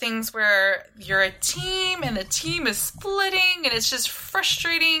one of those things where you're a team and the team is splitting and it's just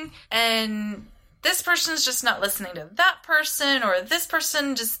frustrating, and this person's just not listening to that person, or this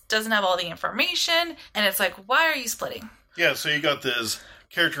person just doesn't have all the information, and it's like, why are you splitting? Yeah, so you got this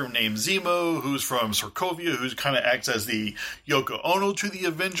character named Zemo, who's from Sokovia, who kind of acts as the Yoko Ono to the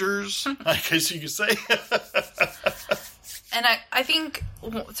Avengers, I guess you could say. And I think,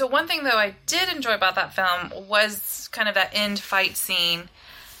 so one thing, though, I did enjoy about that film was kind of that end fight scene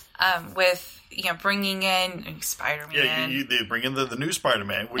with, you know, bringing in Spider-Man. Yeah, they bring in the new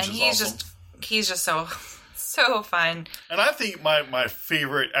Spider-Man, which is awesome. He's just so so fun. And I think my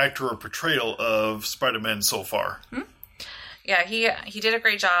favorite actor portrayal of Spider-Man so far. Yeah, he did a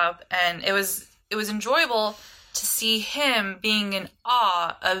great job, and it was enjoyable to see him being in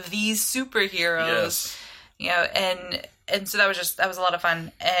awe of these superheroes. Yes. You know, and so that was a lot of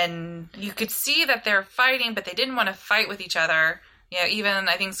fun. And you could see that they're fighting, but they didn't want to fight with each other. You know, even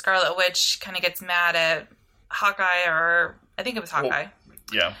I think Scarlet Witch kind of gets mad at Hawkeye, or I think it was Hawkeye.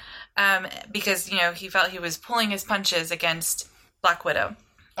 Well, yeah. Because, you know, he felt he was pulling his punches against Black Widow,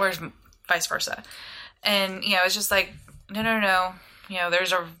 or vice versa. And, you know, it's just like, no. You know,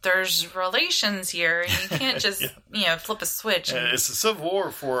 there's relations here, and you can't just, you know, flip a switch. And it's a civil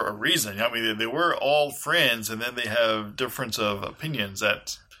war for a reason. I mean, they were all friends, and then they have difference of opinions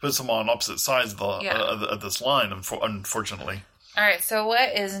that puts them on opposite sides of this line, unfortunately. All right, so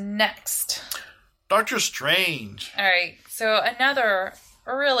what is next? Doctor Strange. All right, so another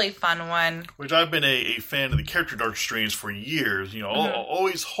really fun one. Which I've been a fan of the character Doctor Strange for years. You know,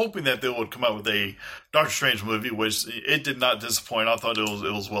 always hoping that they would come out with a Doctor Strange movie, which it did not disappoint. I thought it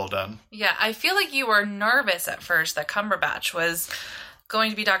was well done. Yeah, I feel like you were nervous at first that Cumberbatch was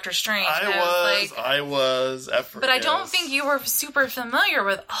going to be Doctor Strange. I was at first. But I don't think you were super familiar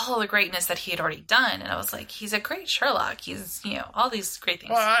with all the greatness that he had already done. And I was like, he's a great Sherlock. He's, you know, all these great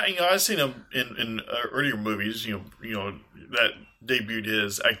things. Well, I've seen him in earlier movies, you know, that debuted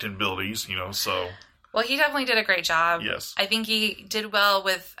his acting abilities, you know, so... Well, he definitely did a great job. Yes. I think he did well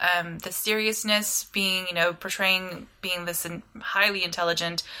with the seriousness, being, you know, portraying being this highly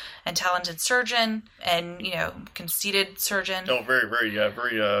intelligent and talented surgeon, and, you know, conceited surgeon. No, very, very,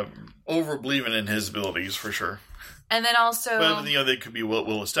 very over-believing in his abilities, for sure. And then also... But, you know, they could be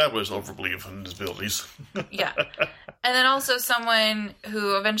well established over-believing in his abilities. Yeah. And then also someone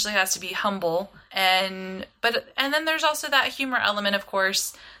who eventually has to be humble. And then there's also that humor element, of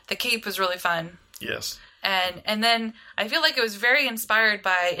course. The cape was really fun. Yes. And then I feel like it was very inspired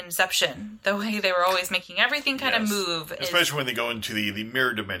by Inception, the way they were always making everything kind of move. Especially when they go into the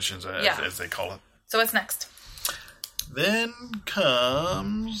mirror dimensions, as they call it. So what's next? Then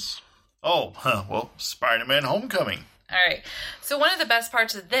comes... Spider-Man Homecoming. All right. So one of the best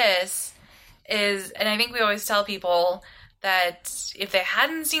parts of this is, and I think we always tell people that if they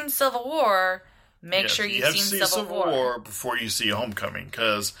hadn't seen Civil War, make sure you've seen Civil War before you see Homecoming,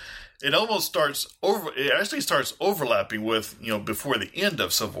 because... It actually starts overlapping with, you know, before the end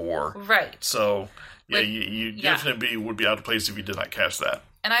of Civil War. Right. So, you definitely would be out of place if you did not catch that.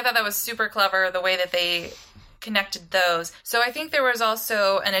 And I thought that was super clever, the way that they connected those. So I think there was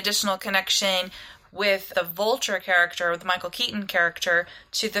also an additional connection with the Vulture character, the Michael Keaton character,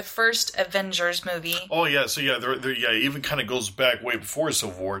 to the first Avengers movie. Oh, yeah. So, it even kind of goes back way before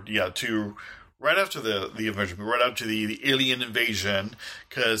Civil War, to... Right after the Avengers movie, right after the alien invasion,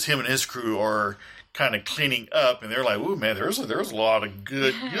 because him and his crew are kind of cleaning up, and they're like, "Ooh, man, there's a lot of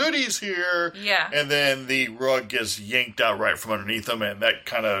goodies here." Yeah. And then the rug gets yanked out right from underneath him, and that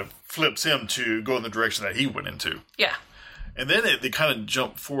kind of flips him to go in the direction that he went into. Yeah. And then they kind of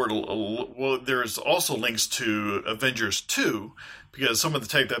jump forward. Well, there's also links to Avengers 2, because some of the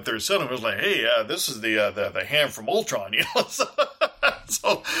tech that they're selling was like, "Hey, this is the hand from Ultron," you know.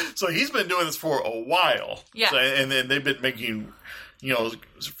 So he's been doing this for a while. Yeah. So, and then they've been making, you know,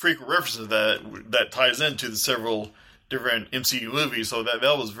 frequent references that ties into the several different MCU movies. So that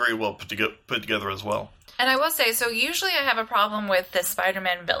was very well put together as well. And I will say, so usually I have a problem with the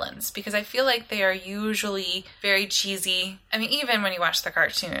Spider-Man villains, because I feel like they are usually very cheesy. I mean, even when you watch the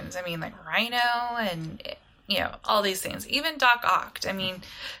cartoons, I mean, like Rhino and... You know, all these things. Even Doc Ock. I mean,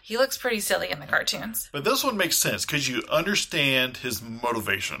 he looks pretty silly in the cartoons. But this one makes sense because you understand his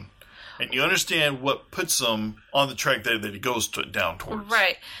motivation. And you understand what puts him on the track that he goes down towards.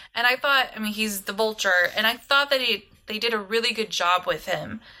 Right. And I thought, I mean, he's the Vulture. And I thought that they did a really good job with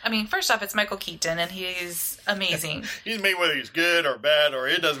him. I mean, first off, it's Michael Keaton, and he's amazing. He's made whether he's good or bad, or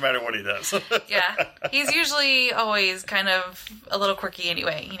it doesn't matter what he does. Yeah. He's usually always kind of a little quirky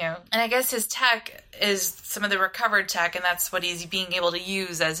anyway, you know. And I guess his tech is some of the recovered tech, and that's what he's being able to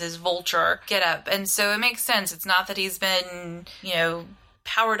use as his Vulture getup. And so it makes sense. It's not that he's been, you know,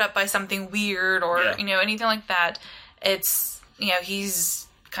 powered up by something weird or, you know, anything like that. It's, you know, he's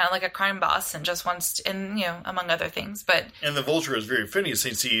kind of like a crime boss and just wants to, and, you know, among other things. And the Vulture is very funny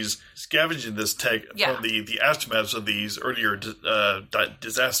since he's scavenging this tech from the aftermath of these earlier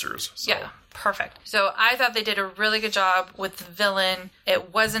disasters. So. Yeah. perfect. So I thought they did a really good job with the villain.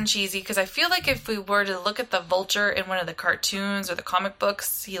 It wasn't cheesy, because I feel like if we were to look at the Vulture in one of the cartoons or the comic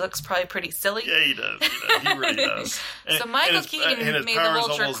books, he looks probably pretty silly. Yeah, he does. He really does. So Michael Keaton made the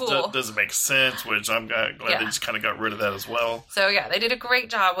Vulture cool. Doesn't make sense, which I'm glad they just kind of got rid of that as well. So yeah, they did a great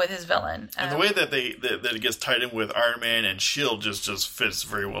job with his villain. And the way that that it gets tied in with Iron Man and S.H.I.E.L.D. just fits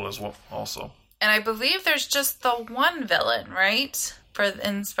very well as well also. And I believe there's just the one villain, right?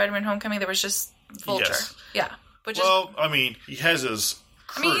 In Spider-Man Homecoming, there was just Vulture. Yes. Yeah. I mean, he has his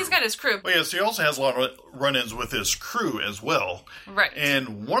crew. I mean, he's got his crew. Well, yes, he also has a lot of run-ins with his crew as well. Right.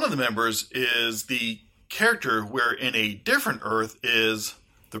 And one of the members is the character where in a different Earth is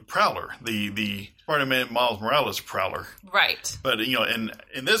the Prowler, the Spider-Man Miles Morales Prowler. Right. But, in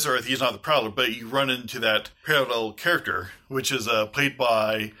this Earth, he's not the Prowler, but you run into that parallel character, which is played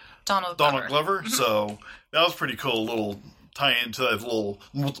by Donald Glover. So that was pretty cool, little tie into that little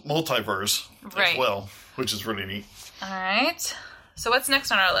multiverse as well, which is really neat. All right. So what's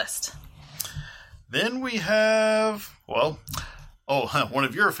next on our list? Then we have, one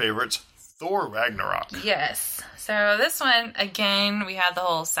of your favorites, Thor Ragnarok. Yes. So this one, again, we had the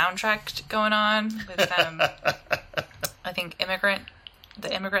whole soundtrack going on with, I think,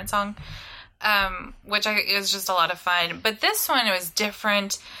 the Immigrant song, which it was just a lot of fun. But this one, it was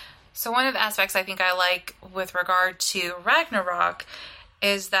different. So one of the aspects I think I like with regard to Ragnarok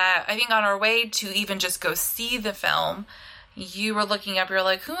is that I think on our way to even just go see the film, you were looking up, you're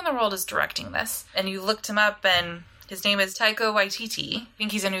like, who in the world is directing this? And you looked him up, and his name is Taika Waititi. I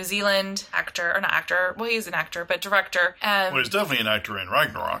think he's a New Zealand actor, or not actor. Well, he's an actor, but director. Well, he's definitely an actor in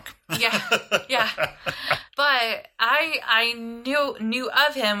Ragnarok. Yeah. But I knew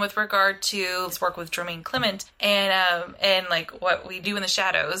of him with regard to his work with Jermaine Clement and like What We Do in the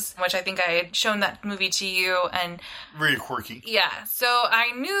Shadows, which I think I had shown that movie to you. And very quirky. Yeah. So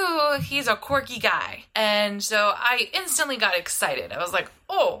I knew he's a quirky guy. And so I instantly got excited. I was like,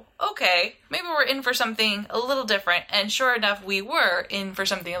 oh, okay, maybe we're in for something a little different. And sure enough, we were in for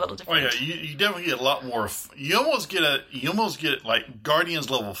something a little different. Oh yeah, you definitely get a lot more. You almost get like Guardians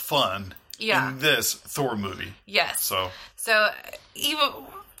level fun in this Thor movie. Yes. So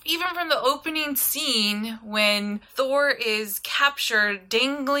even from the opening scene when Thor is captured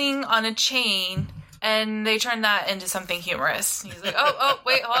dangling on a chain. And they turn that into something humorous. He's like, oh,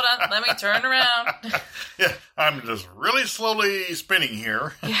 wait, hold on. Let me turn around. Yeah, I'm just really slowly spinning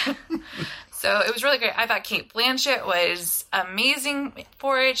here. Yeah. So it was really great. I thought Cate Blanchett was amazing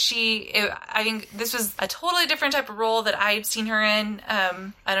for it. I think this was a totally different type of role that I had seen her in.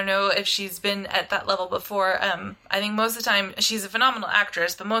 I don't know if she's been at that level before. I think most of the time she's a phenomenal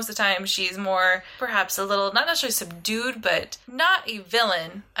actress, but most of the time she's more, perhaps a little, not necessarily subdued, but not a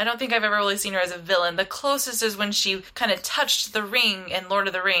villain. I don't think I've ever really seen her as a villain. The closest is when she kind of touched the ring in Lord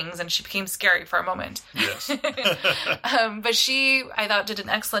of the Rings and she became scary for a moment. Yes. But I thought, did an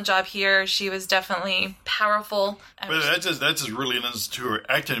excellent job here. She was definitely powerful. But that's just really nice to her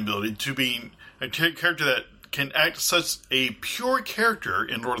acting ability, to being a character that can act such a pure character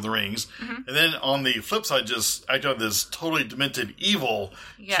in Lord of the Rings, and then on the flip side, just act out this totally demented evil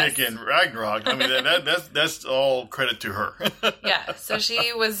chick in Ragnarok. I mean, that's all credit to her. Yeah, so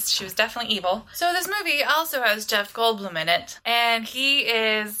she was definitely evil. So this movie also has Jeff Goldblum in it, and he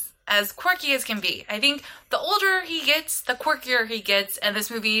is as quirky as can be. I think the older he gets, the quirkier he gets, and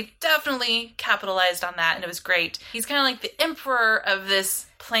this movie definitely capitalized on that, and it was great. He's kind of like the emperor of this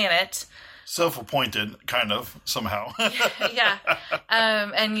planet. Self-appointed, kind of, somehow. Yeah.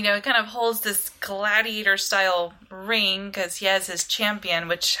 And, he kind of holds this gladiator-style ring because he has his champion,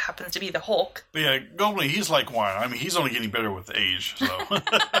 which happens to be the Hulk. But yeah, Goldblum, he's like wine. I mean, he's only getting better with age, so...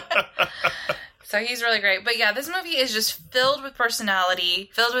 So he's really great. But yeah, this movie is just filled with personality,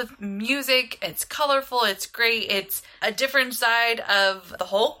 filled with music. It's colorful. It's great. It's a different side of the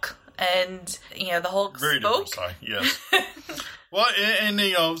Hulk. And, the Hulk very spoke. Different side, yes. Well,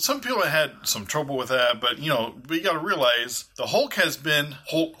 and some people had some trouble with that, but, we got to realize the Hulk has been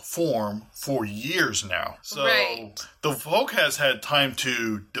Hulk form for years now. So the Hulk has had time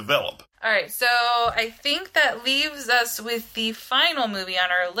to develop. All right, so I think that leaves us with the final movie on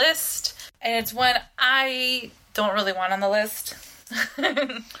our list, and it's one I don't really want on the list.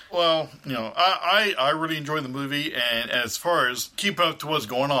 Well, I really enjoyed the movie, and as far as keeping up to what's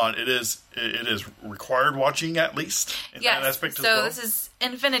going on, it is required watching, at least in that aspect as well. So this is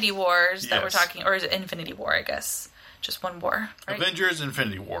Infinity Wars that we're talking, or is it Infinity War? I guess just one war. Right? Avengers: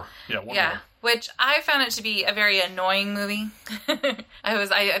 Infinity War. Yeah, one war. Which I found it to be a very annoying movie. I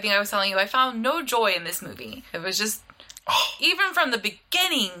think I was telling you, I found no joy in this movie. It was just, even from the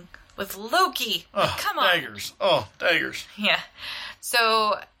beginning with Loki. Come on. Daggers. Oh, daggers. Yeah.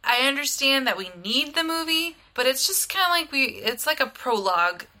 So I understand that we need the movie, but it's just kind of like it's like a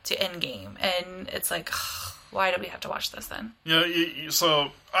prologue to Endgame. And it's like, ugh, why do we have to watch this then?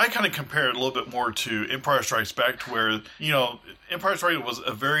 So I kind of compare it a little bit more to Empire Strikes Back, to where, Empire Strikes Back was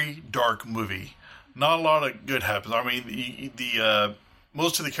a very dark movie. Not a lot of good happens. I mean, the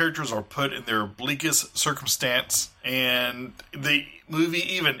most of the characters are put in their bleakest circumstance, and the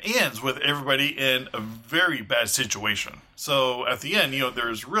movie even ends with everybody in a very bad situation. So at the end,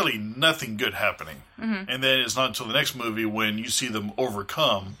 there's really nothing good happening. Mm-hmm. And then it's not until the next movie when you see them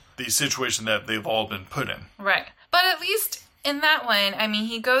overcome the situation that they've all been put in. Right. But at least in that one, I mean,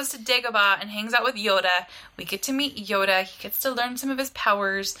 he goes to Dagobah and hangs out with Yoda. We get to meet Yoda. He gets to learn some of his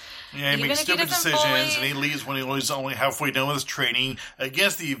powers. Yeah, he makes stupid decisions, and he leaves when he's only halfway done with his training,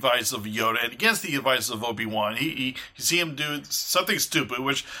 against the advice of Yoda and against the advice of Obi-Wan. You see him do something stupid,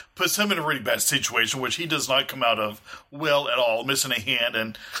 which puts him in a really bad situation, which he does not come out of well at all, missing a hand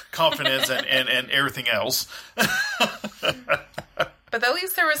and confidence and everything else. But at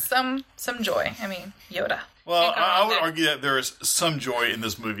least there was some joy. I mean, Yoda. Well, I would argue that there is some joy in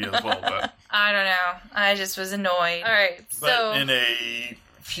this movie as well. But I don't know. I just was annoyed. All right. But in a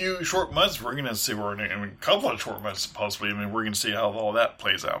few short months, we're going to see, in a couple of short months possibly, we're going to see how all that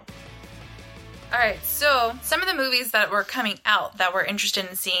plays out. All right, so some of the movies that were coming out that we're interested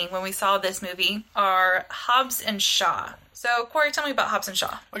in seeing when we saw this movie are Hobbs and Shaw. So, Corey, tell me about Hobbs and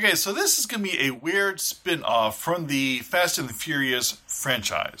Shaw. Okay, so this is going to be a weird spin-off from the Fast and the Furious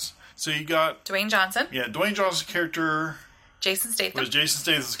franchise. So you got Dwayne Johnson. Yeah, Dwayne Johnson's character. Jason Statham. Was Jason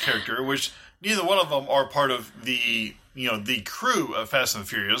Statham's character, which neither one of them are part of the crew of Fast and the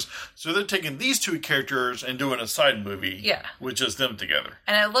Furious. So they're taking these two characters and doing a side movie with just them together.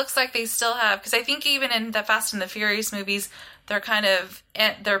 And it looks like they still have, because I think even in the Fast and the Furious movies, they're kind of,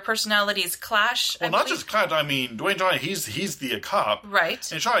 their personalities clash. Well, not just clash. I mean, Dwayne Johnson, he's the cop.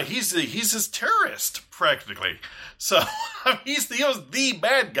 Right. And Shaw, he's this terrorist, practically. So, he was the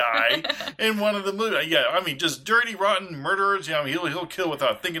bad guy in one of the movies. Yeah, I mean, just dirty, rotten murderers. He'll kill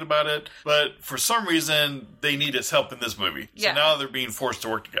without thinking about it. But for some reason, they need his help in this movie. So now they're being forced to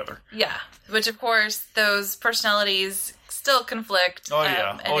work together. Yeah, which, of course, those personalities still conflict. Oh,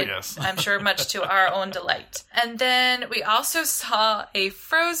 yeah. Yes. I'm sure much to our own delight. And then we also saw a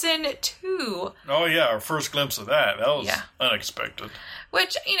Frozen 2. Oh, yeah, our first glimpse of that. That was unexpected.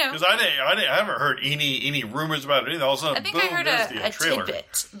 Which, because I haven't heard any rumors about it either. All of a sudden, I think I heard a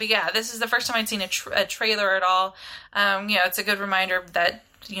tidbit. But yeah, this is the first time I'd seen a trailer at all. It's a good reminder that,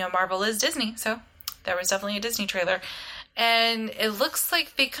 Marvel is Disney. So there was definitely a Disney trailer. And it looks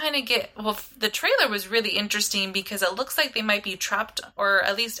like they kind of the trailer was really interesting because it looks like they might be trapped, or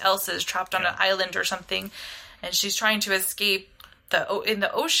at least Elsa is trapped on an island or something. And she's trying to escape in the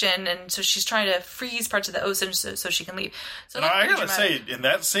ocean, and so she's trying to freeze parts of the ocean so she can leave. So and I gotta say, in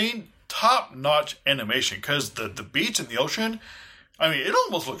that scene, top-notch animation, because the beach and the ocean, I mean, it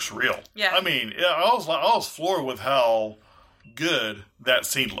almost looks real. Yeah. I mean, I was floored with how good that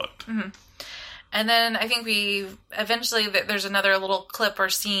scene looked. Mm-hmm. And then I think there's another little clip or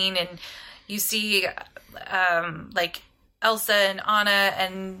scene, and you see like Elsa and Anna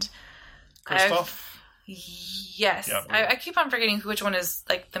and Kristoff. Yes. Yeah, I keep on forgetting which one is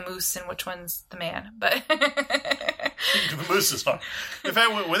like the moose and which one's the man, but the moose is fine. In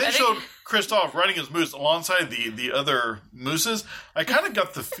fact, when they showed Kristoff riding his moose alongside the other mooses, I kind of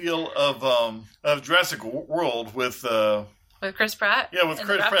got the feel of Jurassic World with Chris Pratt. Yeah, with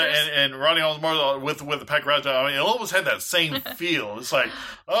Chris Pratt and Ronnie Osmond with the pack rat. I mean, it almost had that same feel. It's like,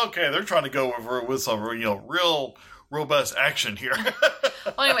 okay, they're trying to go over with some real robust action here.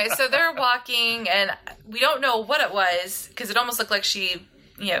 Well, anyway, so they're walking, and we don't know what it was, because it almost looked like she,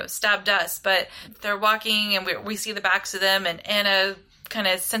 stabbed us, but they're walking, and we see the backs of them, and Anna kind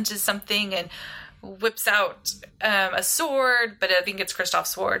of senses something, and whips out a sword, but I think it's Kristoff's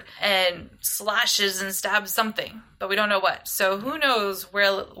sword, and slashes and stabs something, but we don't know what. So who knows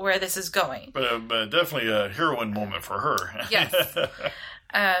where this is going. But definitely a heroine moment for her. Yes.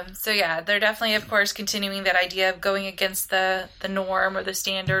 So yeah, they're definitely, of course, continuing that idea of going against the norm or the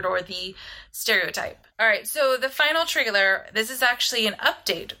standard or the stereotype. All right, so the final trailer, this is actually an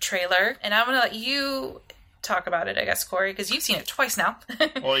update trailer, and I'm going to let you talk about it, I guess, Corey, because you've seen it twice now.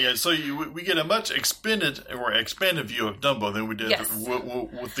 Well, yeah, so we get a much expanded view of Dumbo than we did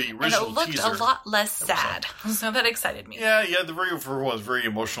with the original teaser. And it looked a lot less sad, so that excited me. Yeah, the very first one was very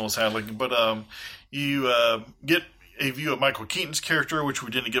emotional and sad looking, but you get a view of Michael Keaton's character, which we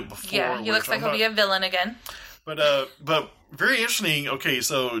didn't get before. Yeah, he looks like he'll be a villain again. But very interesting. Okay,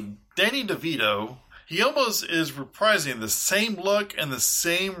 so Danny DeVito, he almost is reprising the same look and the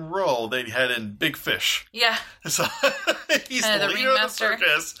same role that he had in Big Fish. Yeah. So he's the leader of the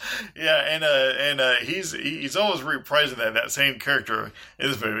circus. Yeah, and he's always reprising that same character in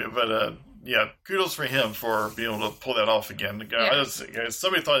this movie. But yeah, kudos for him for being able to pull that off again.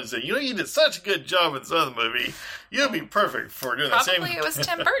 Somebody thought, you did such a good job in this other movie. You'd be perfect for doing that same. Probably it was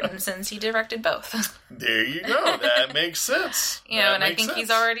Tim Burton since he directed both. There you go. That makes sense. And I think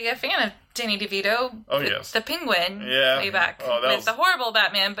he's already a fan of Danny DeVito. Oh, yes. The Penguin. Yeah. Way back. Oh, that was the horrible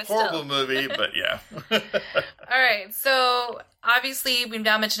Batman, but horrible still. movie, but yeah. All right, so obviously we've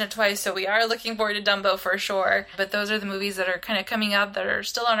now mentioned it twice, so we are looking forward to Dumbo for sure. But those are the movies that are kind of coming out that are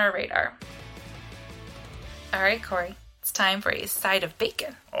still on our radar. All right, Corey, it's time for a side of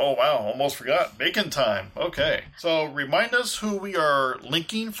bacon. Oh, wow, almost forgot. Bacon time. Okay. So remind us who we are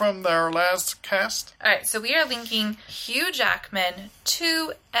linking from our last cast. All right, so we are linking Hugh Jackman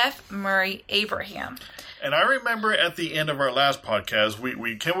to F. Murray Abraham. And I remember at the end of our last podcast,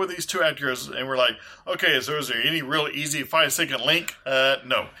 we came with these two actors and we're like, okay, so is there any real easy 5-second link?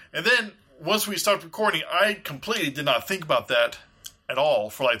 No. And then once we stopped recording, I completely did not think about that at all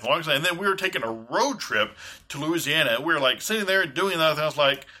for like the longest time. And then we were taking a road trip to Louisiana. We were like sitting there doing that. And I was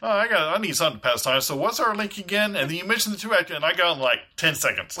like, oh, I need something to pass time. So what's our link again? And then you mentioned the two actors, and I got in like 10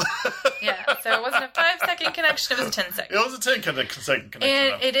 seconds. Yeah, so it wasn't a 5-second connection, it was a 10 seconds. It was a 10-second connection.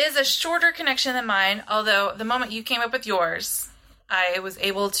 And it is a shorter connection than mine, although the moment you came up with yours, I was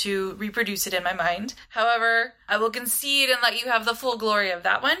able to reproduce it in my mind. However, I will concede and let you have the full glory of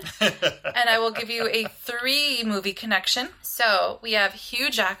that one. And I will give you a 3-movie connection. So we have Hugh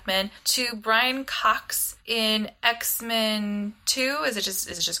Jackman to Brian Cox in X-Men 2. Is it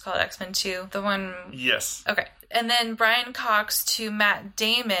just called X-Men 2? The one... Yes. Okay. And then Brian Cox to Matt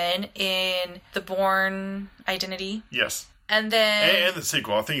Damon in The Bourne Identity. Yes. And then... And the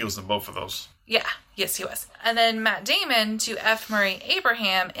sequel. I think it was in both of those. Yeah, yes, he was. And then Matt Damon to F. Murray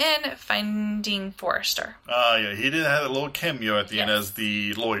Abraham in Finding Forrester. Yeah, he did have a little cameo at the end as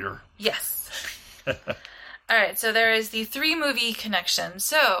the lawyer. Yes. All right, so there is the 3-movie connection.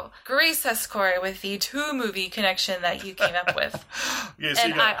 So, grace us, Corey, with the 2-movie connection that you came up with. Yeah, so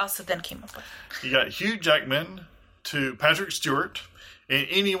I also then came up with. You got Hugh Jackman to Patrick Stewart in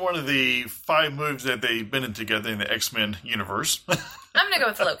any one of the 5 movies that they've been in together in the X-Men universe. I'm going to go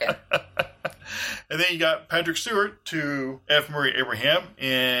with Logan. And then you got Patrick Stewart to F. Murray Abraham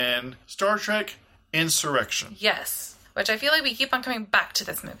in Star Trek Insurrection. Yes, which I feel like we keep on coming back to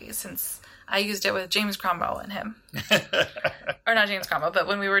this movie since I used it with James Cromwell and him. Or not James Cromwell, but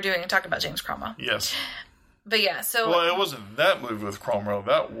when we were talking about James Cromwell. Yes. But yeah, so... Well, it wasn't that movie with Cromwell.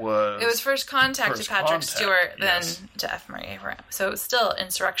 That was... It was First Contact to Patrick Stewart, yes. then to F. Murray Abraham. So it was still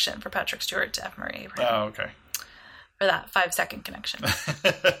Insurrection for Patrick Stewart to F. Murray Abraham. Oh, okay. For that 5-second connection.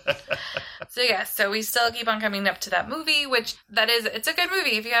 So yeah, so we still keep on coming up to that movie, which it's a good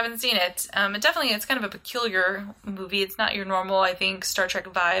movie if you haven't seen it. It's kind of a peculiar movie. It's not your normal, I think, Star Trek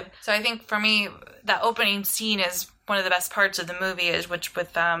vibe. So I think for me, that opening scene is one of the best parts of the movie,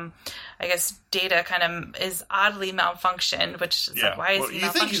 I guess Data kind of is oddly malfunctioned, which is like, why is he malfunctioned? You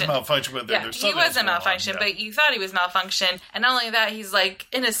think he's malfunctioned, but there's something he wasn't malfunctioned, but you thought he was malfunctioned. And not only that, he's like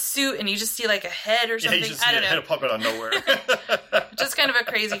in a suit and you just see like a head or something. Yeah, you just see a head pop out of nowhere. Just kind of a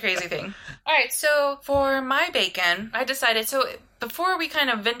crazy thing. All right, so for my bacon, I decided, so before we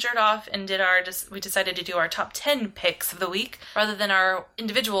kind of ventured off and we decided to do our top 10 picks of the week, rather than our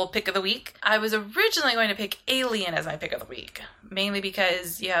individual pick of the week, I was originally going to pick Alien as my pick of the week. Mainly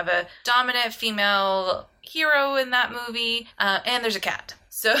because you have a dominant female hero in that movie, and there's a cat.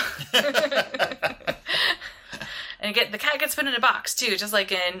 So... And the cat gets put in a box, too, just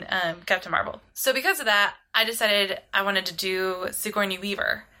like in Captain Marvel. So because of that, I decided I wanted to do Sigourney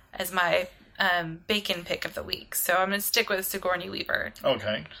Weaver as my bacon pick of the week. So I'm going to stick with Sigourney Weaver.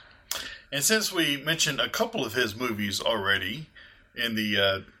 Okay. And since we mentioned a couple of his movies already in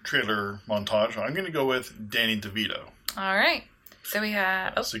the trailer montage, I'm going to go with Danny DeVito. All right. So we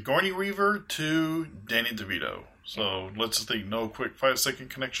have... Sigourney Weaver to Danny DeVito. So let's think, no quick 5-second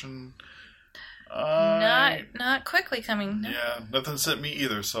connection... Not quickly coming. No. Yeah, nothing sent me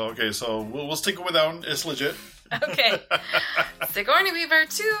either. So, okay, so we'll stick with that one. It's legit. Okay. Sigourney Weaver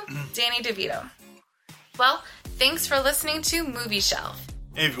to Danny DeVito. Well, thanks for listening to Movie Shelf.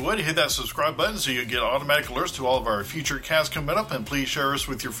 And if you would, hit that subscribe button so you get automatic alerts to all of our future casts coming up, and please share us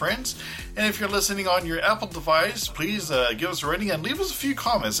with your friends. And if you're listening on your Apple device, please give us a rating and leave us a few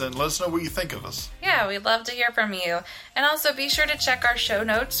comments and let us know what you think of us. Yeah, we'd love to hear from you. And also be sure to check our show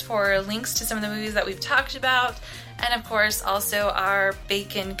notes for links to some of the movies that we've talked about, and of course also our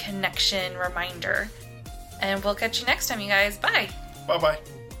Bacon Connection reminder. And we'll catch you next time, you guys. Bye! Bye-bye.